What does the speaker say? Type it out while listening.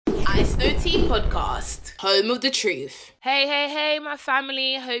Ice No Tea Podcast, home of the truth. Hey, my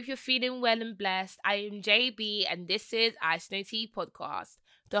family. Hope you're feeling well and blessed. I am JB, and this is Ice No Tea Podcast,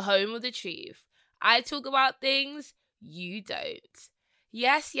 the home of the truth. I talk about things you don't.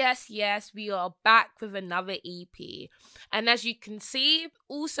 Yes, we are back with another EP. And as you can see,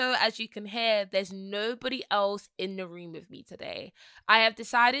 also as you can hear, there's nobody else in the room with me today. I have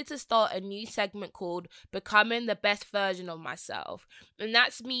decided to start a new segment called Becoming the Best Version of Myself. And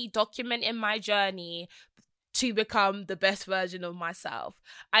that's me documenting my journey to become the best version of myself.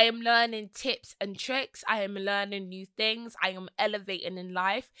 I am learning tips and tricks. I am learning new things. I am elevating in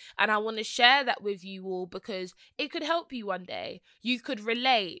life. And I want to share that with you all because it could help you one day. You could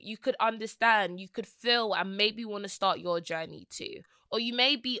relate. You could understand. You could feel and maybe want to start your journey too. Or you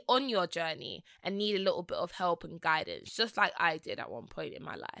may be on your journey and need a little bit of help and guidance, just like I did at one point in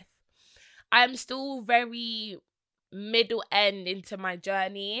my life. I am still very middle end into my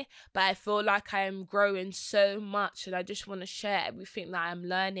journey, but I feel like I am growing so much, and I just want to share everything that I'm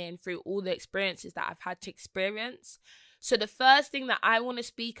learning through all the experiences that I've had to experience. So the first thing that I want to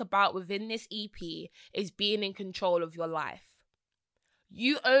speak about within this EP is being in control of your life.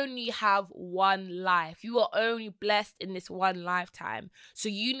 You only have one life. You are only blessed in this one lifetime, so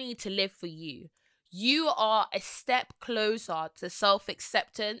you need to live for you. You are a step closer to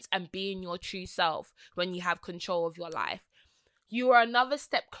self-acceptance and being your true self when you have control of your life. You are another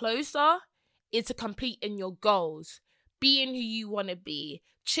step closer into completing your goals, being who you want to be,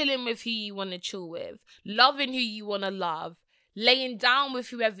 chilling with who you want to chill with, loving who you want to love, laying down with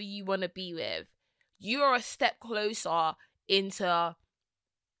whoever you want to be with. You are a step closer into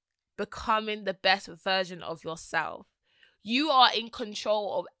becoming the best version of yourself. You are in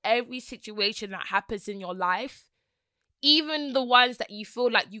control of every situation that happens in your life, even the ones that you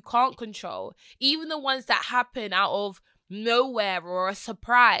feel like you can't control, even the ones that happen out of nowhere or a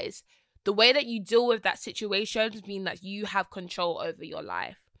surprise. The way that you deal with that situation means that you have control over your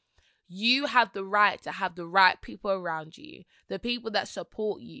life. You have the right to have the right people around you, the people that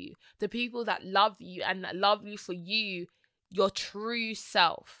support you, the people that love you and that love you for you, your true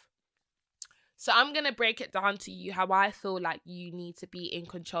self. So I'm going to break it down to you how I feel like you need to be in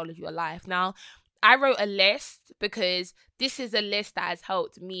control of your life. Now, I wrote a list because this is a list that has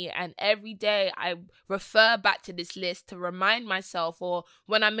helped me. And every day I refer back to this list to remind myself, or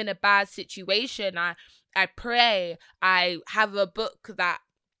when I'm in a bad situation, I pray. I have a book that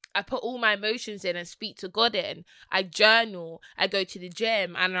I put all my emotions in and speak to God in. I journal. I go to the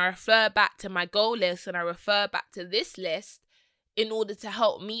gym and I refer back to my goal list and I refer back to this list in order to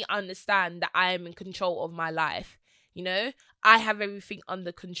help me understand that I am in control of my life. You know, I have everything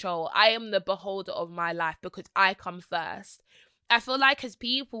under control. I am the beholder of my life because I come first. I feel like as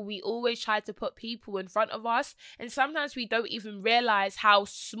people, we always try to put people in front of us, and sometimes we don't even realize how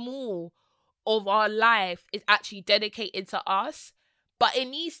small of our life is actually dedicated to us. But it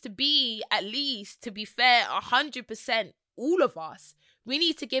needs to be, at least, to be fair, 100% all of us. We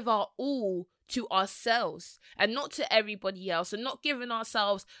need to give our all to ourselves and not to everybody else, and not giving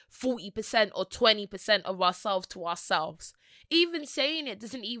ourselves 40% or 20% of ourselves to ourselves. Even saying it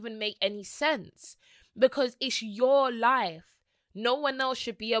doesn't even make any sense because it's your life. No one else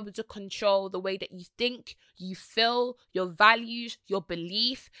should be able to control the way that you think, you feel, your values, your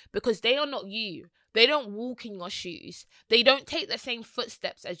belief, because they are not you. They don't walk in your shoes. They don't take the same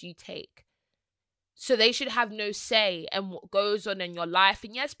footsteps as you take. So they should have no say in what goes on in your life.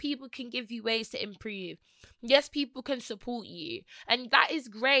 And yes, people can give you ways to improve. Yes, people can support you. And that is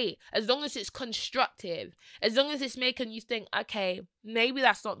great as long as it's constructive. As long as it's making you think, okay, maybe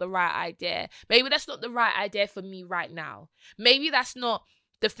that's not the right idea. Maybe that's not the right idea for me right now. Maybe that's not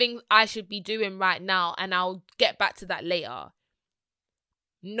the thing I should be doing right now, and I'll get back to that later.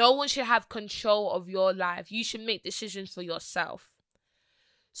 No one should have control of your life. You should make decisions for yourself.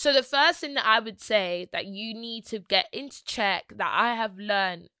 So the first thing that I would say that you need to get into check, that I have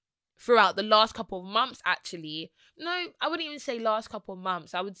learned throughout the last couple of months, actually. No, I wouldn't even say last couple of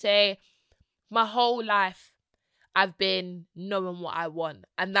months. I would say my whole life I've been knowing what I want.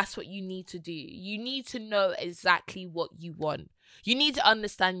 And that's what you need to do. You need to know exactly what you want. You need to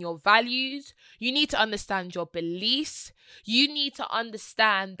understand your values. You need to understand your beliefs. You need to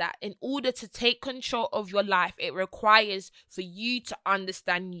understand that in order to take control of your life, it requires for you to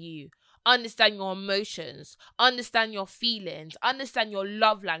understand you. Understand your emotions. Understand your feelings. Understand your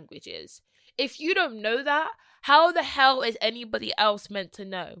love languages. If you don't know that, how the hell is anybody else meant to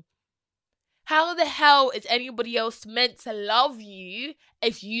know? How the hell is anybody else meant to love you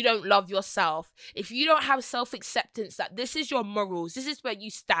if you don't love yourself? If you don't have self-acceptance that this is your morals, this is where you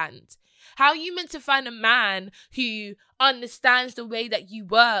stand. How are you meant to find a man who understands the way that you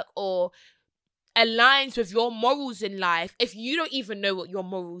work or aligns with your morals in life if you don't even know what your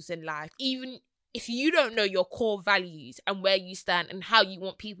morals in life, even if you don't know your core values and where you stand and how you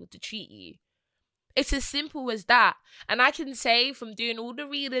want people to treat you? It's as simple as that. And I can say from doing all the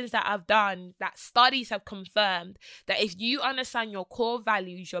readings that I've done, that studies have confirmed that if you understand your core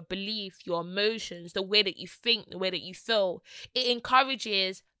values, your belief, your emotions, the way that you think, the way that you feel, it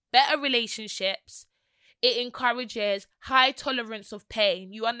encourages better relationships. It encourages high tolerance of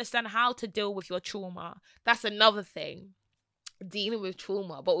pain. You understand how to deal with your trauma. That's another thing, dealing with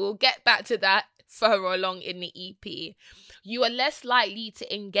trauma. But we'll get back to that further along in the EP. You are less likely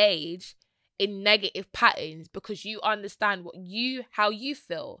to engage in negative patterns because you understand how you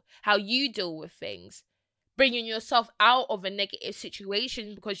feel, how you deal with things, bringing yourself out of a negative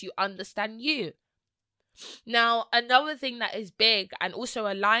situation because you understand you. Now, another thing that is big and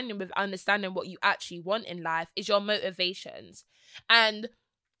also aligning with understanding what you actually want in life is your motivations. And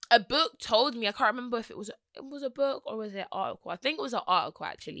a book told me, I can't remember if it was a book or was it an article. I think it was an article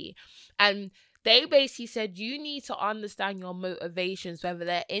actually. And they basically said you need to understand your motivations, whether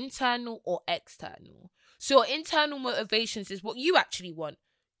they're internal or external. So your internal motivations is what you actually want,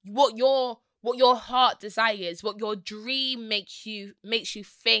 what your heart desires, what your dream makes you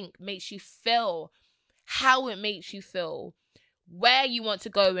think, makes you feel, how it makes you feel, where you want to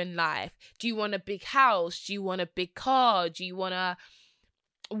go in life. Do you want a big house? Do you want a big car? Do you want to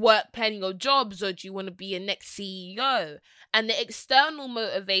work plenty of jobs, or do you want to be a next CEO? And the external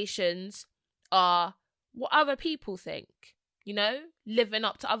motivations are what other people think, living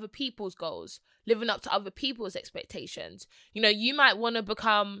up to other people's goals, living up to other people's expectations. You might want to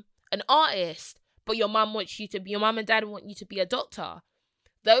become an artist, but your mum and dad want you to be a doctor.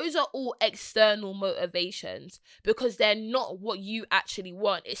 Those are all external motivations because they're not what you actually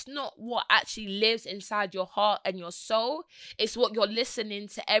want. It's not what actually lives inside your heart and your soul. It's what you're listening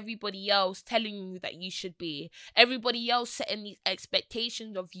to everybody else telling you that you should be. Everybody else setting these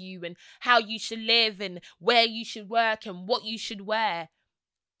expectations of you and how you should live and where you should work and what you should wear.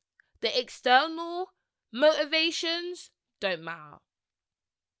 The external motivations don't matter.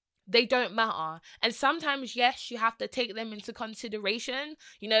 They don't matter. And sometimes, yes, you have to take them into consideration.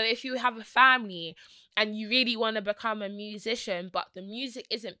 If you have a family and you really want to become a musician, but the music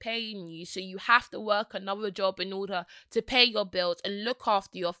isn't paying you, so you have to work another job in order to pay your bills and look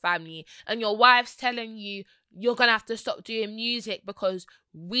after your family, and your wife's telling you you're going to have to stop doing music because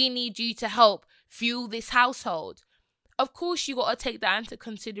we need you to help fuel this household. Of course, you got to take that into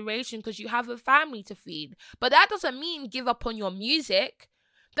consideration because you have a family to feed. But that doesn't mean give up on your music.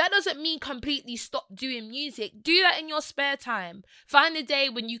 That doesn't mean completely stop doing music. Do that in your spare time. Find a day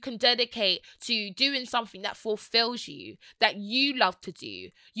when you can dedicate to doing something that fulfills you, that you love to do.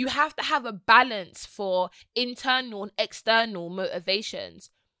 You have to have a balance for internal and external motivations.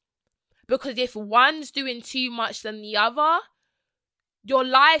 Because if one's doing too much than the other, your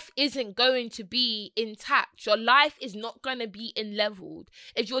life isn't going to be intact. Your life is not going to be leveled.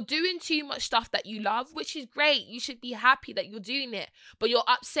 If you're doing too much stuff that you love, which is great, you should be happy that you're doing it, but you're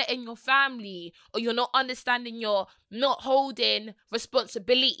upsetting your family, or you're not understanding, you're not holding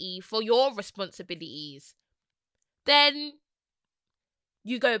responsibility for your responsibilities, then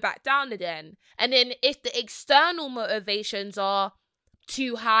you go back down again. And then if the external motivations are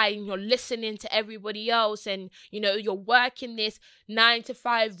too high and you're listening to everybody else and you're working this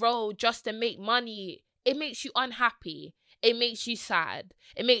 9-to-5 role just to make money, it makes you unhappy, it makes you sad,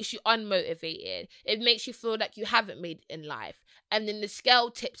 it makes you unmotivated, it makes you feel like you haven't made it in life, and then the scale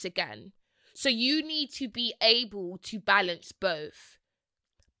tips again. So you need to be able to balance both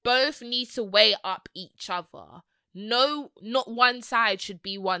need to weigh up each other. No, not one side should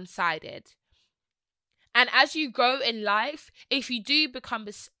be one-sided. And as you grow in life, if you do become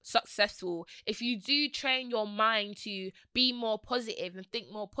successful, if you do train your mind to be more positive and think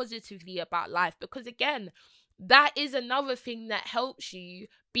more positively about life, because again, that is another thing that helps you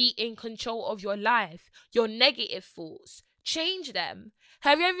be in control of your life. Your negative thoughts, change them.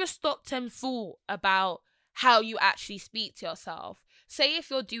 Have you ever stopped and thought about how you actually speak to yourself? Say if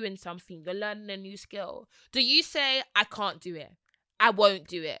you're doing something, you're learning a new skill. Do you say, I can't do it, I won't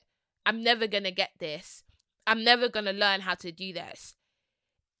do it, I'm never going to get this, I'm never going to learn how to do this?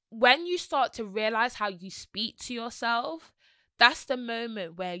 When you start to realize how you speak to yourself, that's the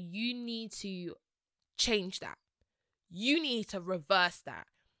moment where you need to change that. You need to reverse that.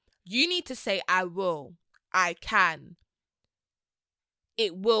 You need to say, I will, I can,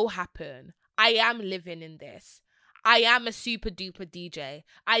 it will happen, I am living in this. I am a super duper DJ.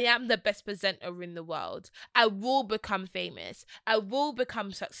 I am the best presenter in the world. I will become famous. I will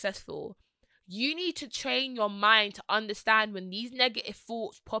become successful. You need to train your mind to understand when these negative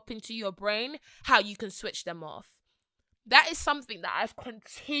thoughts pop into your brain, how you can switch them off. That is something that I've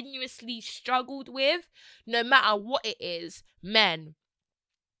continuously struggled with, no matter what it is. Men,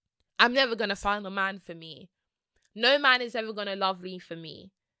 I'm never going to find a man for me. No man is ever going to love me for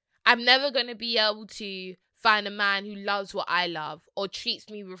me. I'm never going to be able to find a man who loves what I love or treats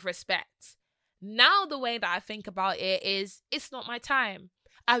me with respect. Now the way that I think about it is, it's not my time.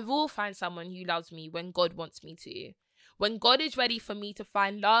 I will find someone who loves me when God wants me to. When God is ready for me to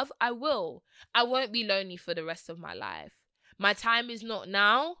find love, I will. I won't be lonely for the rest of my life. My time is not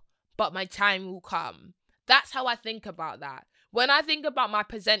now, but my time will come. That's how I think about that. When I think about my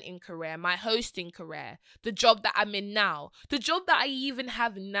presenting career, my hosting career, the job that I'm in now, the job that I even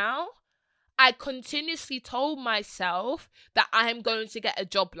have now, I continuously told myself that I am going to get a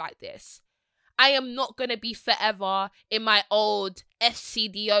job like this. I am not going to be forever in my old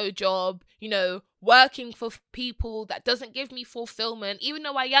FCDO job, working for people that doesn't give me fulfillment. Even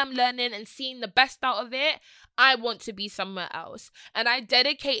though I am learning and seeing the best out of it, I want to be somewhere else. And I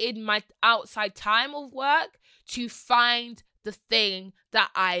dedicated my outside time of work to find the thing that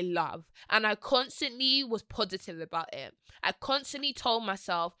I love. And I constantly was positive about it. I constantly told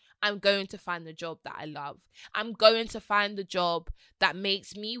myself, I'm going to find the job that I love. I'm going to find the job that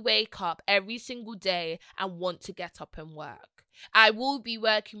makes me wake up every single day and want to get up and work. I will be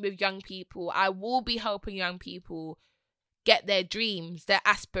working with young people. I will be helping young people get their dreams, their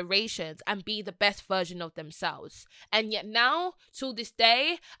aspirations, and be the best version of themselves. And yet now, till this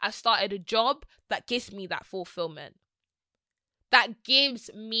day, I've started a job that gives me that fulfillment. That gives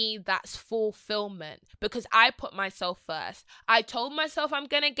me that fulfillment because I put myself first. I told myself I'm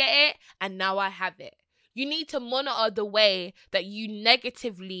going to get it, and now I have it. You need to monitor the way that you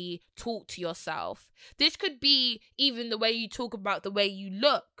negatively talk to yourself. This could be even the way you talk about the way you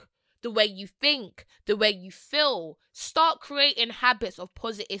look, the way you think, the way you feel. Start creating habits of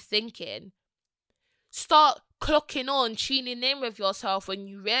positive thinking. Start clocking on, tuning in with yourself when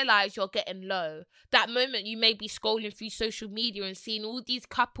you realize you're getting low. That moment you may be scrolling through social media and seeing all these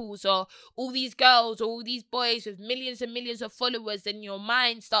couples or all these girls or all these boys with millions and millions of followers, and your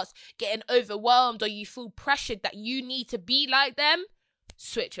mind starts getting overwhelmed, or you feel pressured that you need to be like them.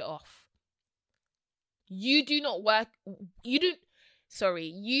 Switch it off. You do not walk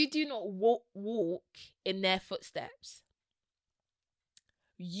in their footsteps.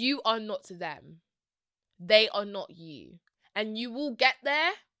 You are not them. They are not you. And you will get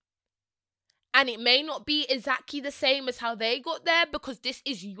there. And it may not be exactly the same as how they got there, because this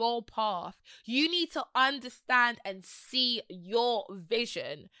is your path. You need to understand and see your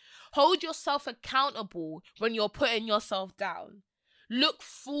vision. Hold yourself accountable when you're putting yourself down. Look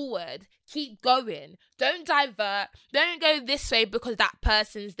forward. Keep going. Don't divert. Don't go this way because that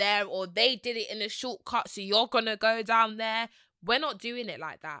person's there or they did it in a shortcut, so you're going to go down there. We're not doing it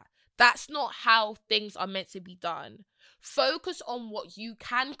like that. That's not how things are meant to be done. Focus on what you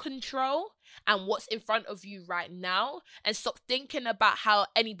can control and what's in front of you right now, and stop thinking about how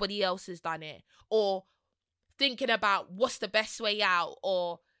anybody else has done it, or thinking about what's the best way out,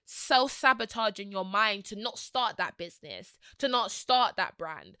 or self-sabotaging your mind to not start that business, to not start that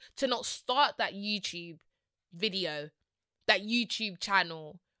brand, to not start that YouTube video, that YouTube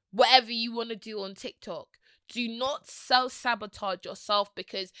channel, whatever you want to do on TikTok. Do not self-sabotage yourself,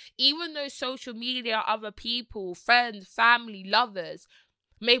 because even though social media, other people, friends, family, lovers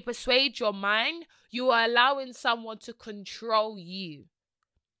may persuade your mind, you are allowing someone to control you.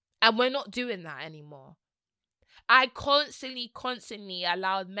 And we're not doing that anymore. I constantly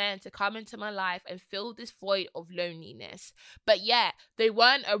allowed men to come into my life and fill this void of loneliness. But yeah, they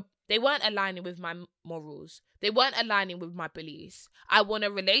weren't aligning with my morals. They weren't aligning with my beliefs. I want a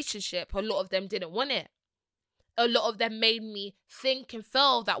relationship. A lot of them didn't want it. A lot of them made me think and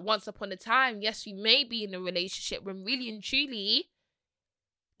feel that once upon a time, yes, we may be in a relationship, when really and truly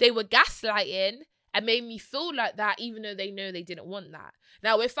they were gaslighting and made me feel like that, even though they know they didn't want that.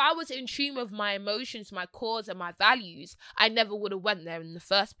 Now, if I was in tune with my emotions, my cause and my values, I never would have went there in the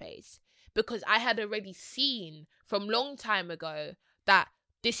first place, because I had already seen from long time ago that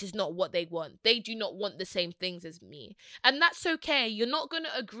this is not what they want. They do not want the same things as me. And that's okay. You're not going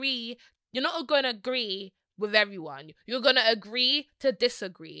to agree with everyone. You're going to agree to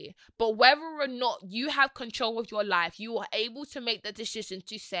disagree. But whether or not you have control of your life, you are able to make the decision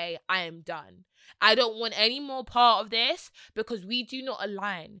to say, I am done. I don't want any more part of this because we do not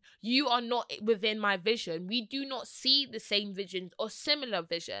align. You are not within my vision. We do not see the same visions or similar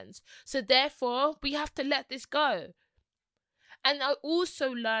visions. So therefore, we have to let this go. And I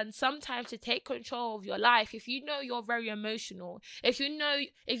also learned sometimes to take control of your life. If you know you're very emotional, if you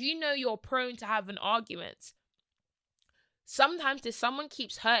know you're prone to having arguments, sometimes if someone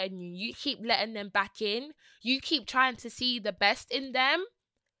keeps hurting you, you keep letting them back in, you keep trying to see the best in them,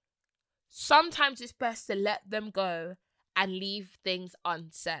 sometimes it's best to let them go and leave things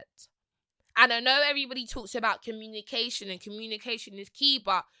unsaid. And I know everybody talks about communication and communication is key,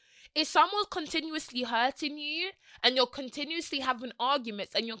 but if someone's continuously hurting you and you're continuously having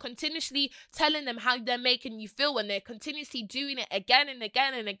arguments and you're continuously telling them how they're making you feel and they're continuously doing it again and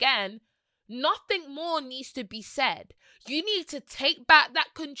again and again, nothing more needs to be said. You need to take back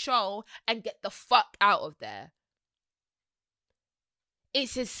that control and get the fuck out of there.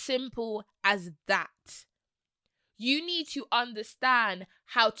 It's as simple as that. You need to understand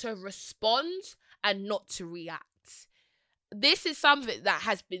how to respond and not to react. This is something that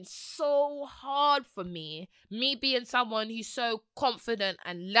has been so hard for me being someone who's so confident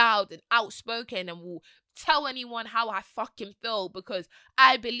and loud and outspoken and will tell anyone how I fucking feel because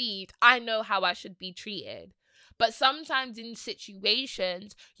I believe I know how I should be treated. But sometimes in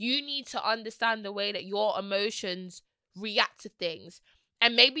situations, you need to understand the way that your emotions react to things.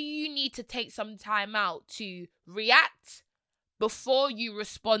 And maybe you need to take some time out to react before you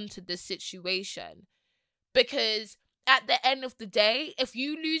respond to the situation. Because at the end of the day, if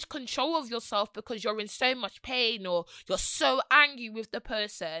you lose control of yourself because you're in so much pain or you're so angry with the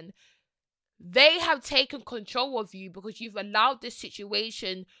person, they have taken control of you because you've allowed this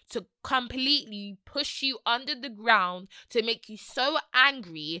situation to completely push you under the ground to make you so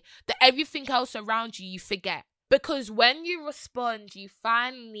angry that everything else around you forget. Because when you respond, you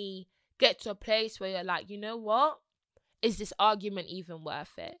finally get to a place where you're like, you know what? Is this argument even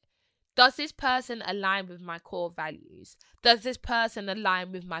worth it? Does this person align with my core values? Does this person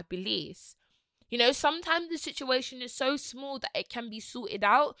align with my beliefs? You know, sometimes the situation is so small that it can be sorted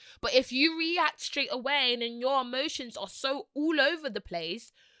out. But if you react straight away and then your emotions are so all over the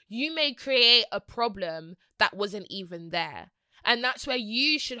place, you may create a problem that wasn't even there. And that's where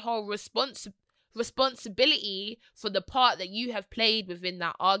you should hold responsibility for the part that you have played within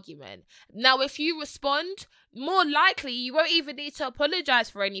that argument. Now, if you respond, more likely you won't even need to apologize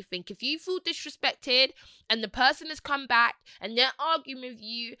for anything. If you feel disrespected and the person has come back and they're arguing with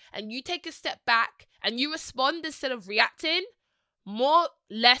you and you take a step back and you respond instead of reacting, more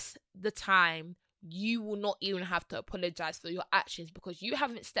less the time you will not even have to apologize for your actions because you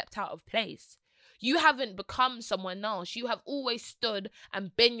haven't stepped out of place. You haven't become someone else. You have always stood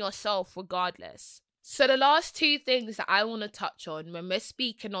and been yourself regardless. So the last two things that I want to touch on when we're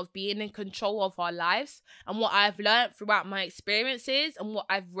speaking of being in control of our lives and what I've learned throughout my experiences and what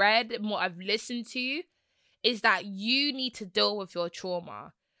I've read and what I've listened to is that you need to deal with your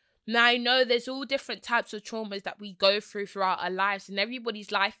trauma. Now, I know there's all different types of traumas that we go through throughout our lives and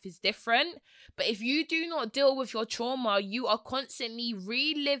everybody's life is different. But if you do not deal with your trauma, you are constantly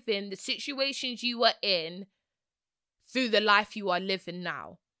reliving the situations you were in through the life you are living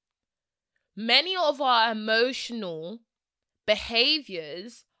now. Many of our emotional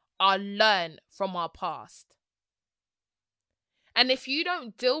behaviors are learned from our past. And if you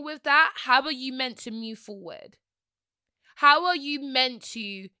don't deal with that, how are you meant to move forward? How are you meant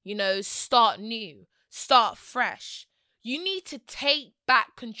to, start new, start fresh? You need to take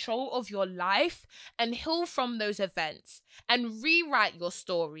back control of your life and heal from those events and rewrite your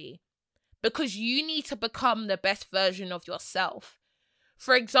story because you need to become the best version of yourself.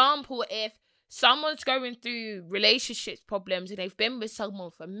 For example, if someone's going through relationships problems and they've been with someone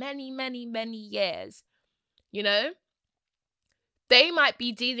for many, many, many years, they might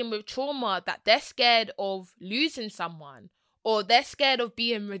be dealing with trauma that they're scared of losing someone, or they're scared of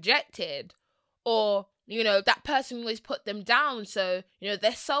being rejected, or, that person always put them down. So,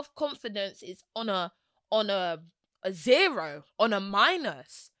 their self-confidence is on a zero, on a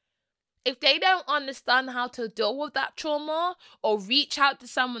minus. If they don't understand how to deal with that trauma or reach out to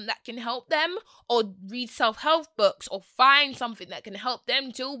someone that can help them or read self-help books or find something that can help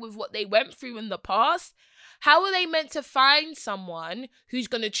them deal with what they went through in the past, how are they meant to find someone who's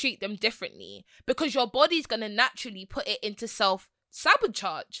going to treat them differently? Because your body's going to naturally put it into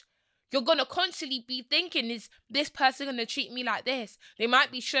self-sabotage. You're going to constantly be thinking, is this person going to treat me like this? They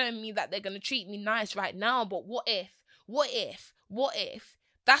might be showing me that they're going to treat me nice right now, but what if?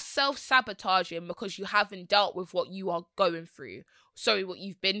 That's self-sabotaging because you haven't dealt with what you are going through. Sorry, what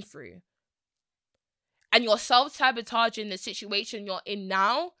you've been through. And you're self-sabotaging the situation you're in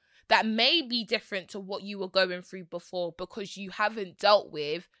now that may be different to what you were going through before because you haven't dealt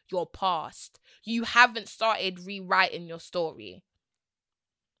with your past. You haven't started rewriting your story.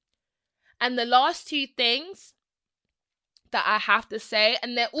 And the last two things that I have to say,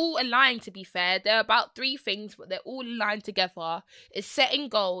 and they're all aligned to be fair, they're about 3 things, but they're all aligned together, is setting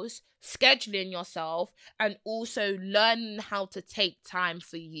goals, scheduling yourself, and also learning how to take time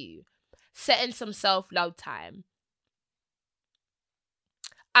for you. Setting some self-love time.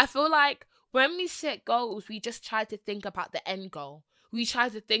 I feel like when we set goals, we just try to think about the end goal. We try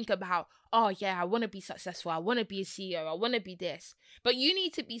to think about, oh yeah, I want to be successful. I want to be a CEO. I want to be this. But you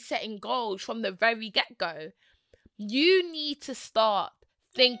need to be setting goals from the very get-go. You need to start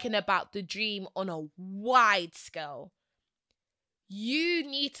thinking about the dream on a wide scale. You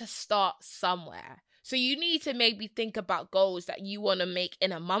need to start somewhere. So you need to maybe think about goals that you want to make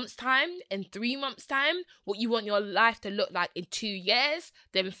in a month's time, in 3 months' time, what you want your life to look like in 2 years,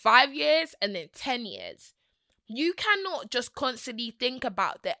 then 5 years, and then 10 years. You cannot just constantly think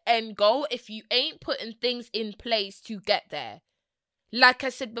about the end goal if you ain't putting things in place to get there. Like I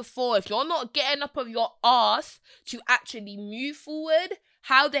said before, if you're not getting up of your ass to actually move forward,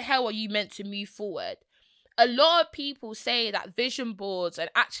 how the hell are you meant to move forward? A lot of people say that vision boards and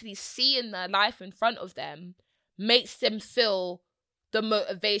actually seeing their life in front of them makes them feel the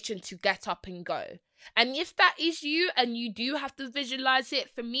motivation to get up and go. And if that is you and you do have to visualize it,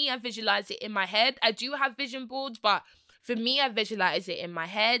 for me, I visualize it in my head. I do have vision boards, but for me, I visualize it in my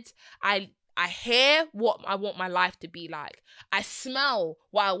head. I hear what I want my life to be like. I smell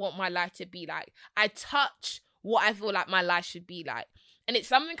what I want my life to be like. I touch what I feel like my life should be like. And it's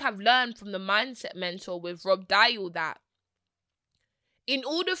something I've learned from the Mindset Mentor with Rob Dial, that in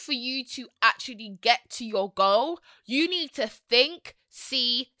order for you to actually get to your goal, you need to think,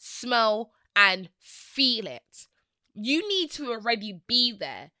 see, smell, and feel it. You need to already be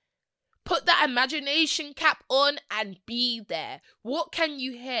there. Put that imagination cap on and be there. What can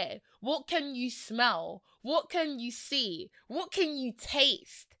you hear? What can you smell? What can you see? What can you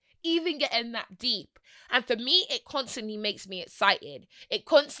taste? Even getting that deep. And for me, it constantly makes me excited. It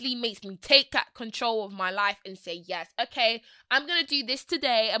constantly makes me take that control of my life and say, yes, okay, I'm going to do this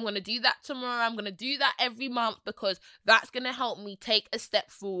today. I'm going to do that tomorrow. I'm going to do that every month because that's going to help me take a step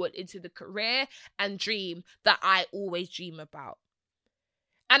forward into the career and dream that I always dream about.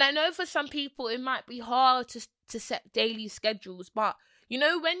 And I know for some people, it might be hard to set daily schedules, but you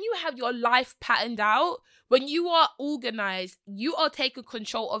know, when you have your life patterned out, when you are organized, you are taking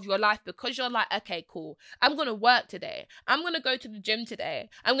control of your life because you're like, okay, cool. I'm going to work today. I'm going to go to the gym today.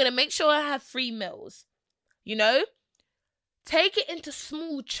 I'm going to make sure I have 3 meals. You know, take it into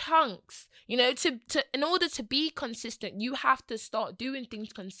small chunks. You know, in order to be consistent, you have to start doing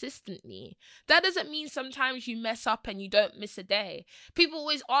things consistently. That doesn't mean sometimes you mess up and you don't miss a day. People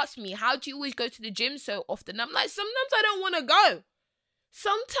always ask me, how do you always go to the gym so often? I'm like, sometimes I don't want to go.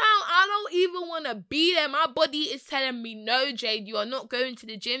 Sometimes I don't even want to be there. My body is telling me, no, Jade, you are not going to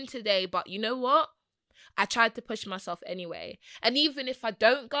the gym today. But you know what? I tried to push myself anyway. And even if I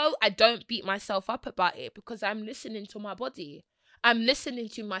don't go, I don't beat myself up about it because I'm listening to my body. I'm listening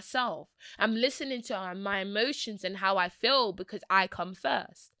to myself. I'm listening to my emotions and how I feel because I come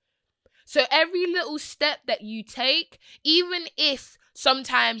first. So every little step that you take, even if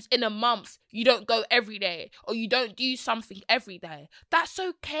sometimes in a month you don't go every day or you don't do something every day, that's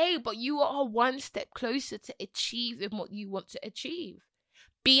okay, but you are 1 step closer to achieving what you want to achieve.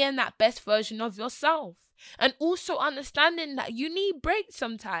 Being that best version of yourself. And also understanding that you need breaks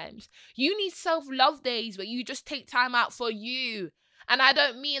sometimes. You need self-love days where you just take time out for you. And I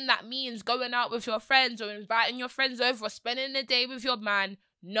don't mean that means going out with your friends or inviting your friends over or spending the day with your man.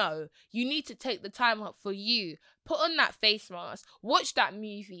 No, you need to take the time out for you. Put on that face mask, watch that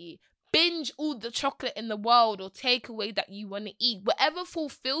movie, binge all the chocolate in the world or takeaway that you want to eat. Whatever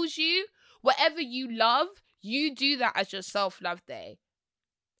fulfills you, whatever you love, you do that as your self-love day.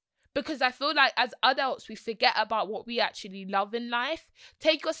 Because I feel like as adults, we forget about what we actually love in life.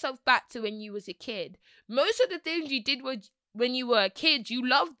 Take yourself back to when you was a kid. Most of the things you did when you were a kid, you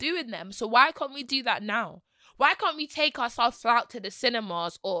loved doing them. So why can't we do that now? Why can't we take ourselves out to the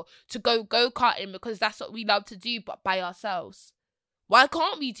cinemas or to go-karting because that's what we love to do, but by ourselves? Why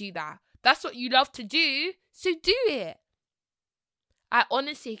can't we do that? That's what you love to do, so do it. I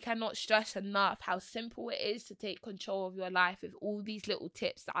honestly cannot stress enough how simple it is to take control of your life with all these little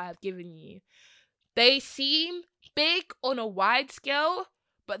tips that I have given you. They seem big on a wide scale,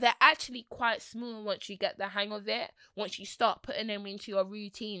 but they're actually quite small once you get the hang of it, once you start putting them into your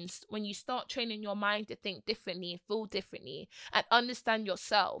routines, when you start training your mind to think differently, feel differently, and understand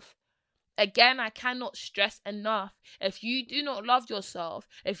yourself. Again, I cannot stress enough, if you do not love yourself,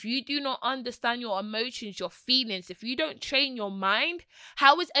 if you do not understand your emotions, your feelings, if you don't train your mind,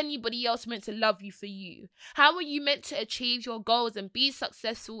 how is anybody else meant to love you for you? How are you meant to achieve your goals and be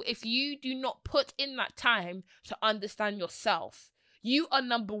successful if you do not put in that time to understand yourself? You are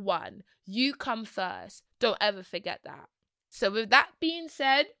number one. You come first. Don't ever forget that. So with that being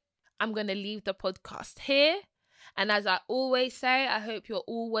said, I'm going to leave the podcast here. And as I always say, I hope you're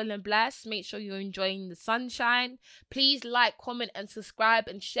all well and blessed. Make sure you're enjoying the sunshine. Please like, comment, and subscribe,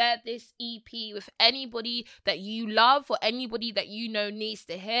 and share this EP with anybody that you love or anybody that you know needs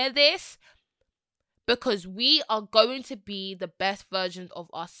to hear this. Because we are going to be the best versions of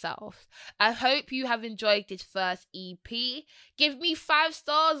ourselves. I hope you have enjoyed this first EP. Give me 5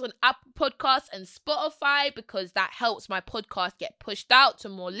 stars on Apple Podcasts and Spotify, because that helps my podcast get pushed out to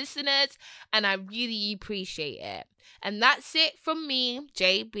more listeners, and I really appreciate it. And that's it from me,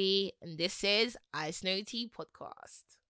 JB, and this is Ice No Tea Podcast.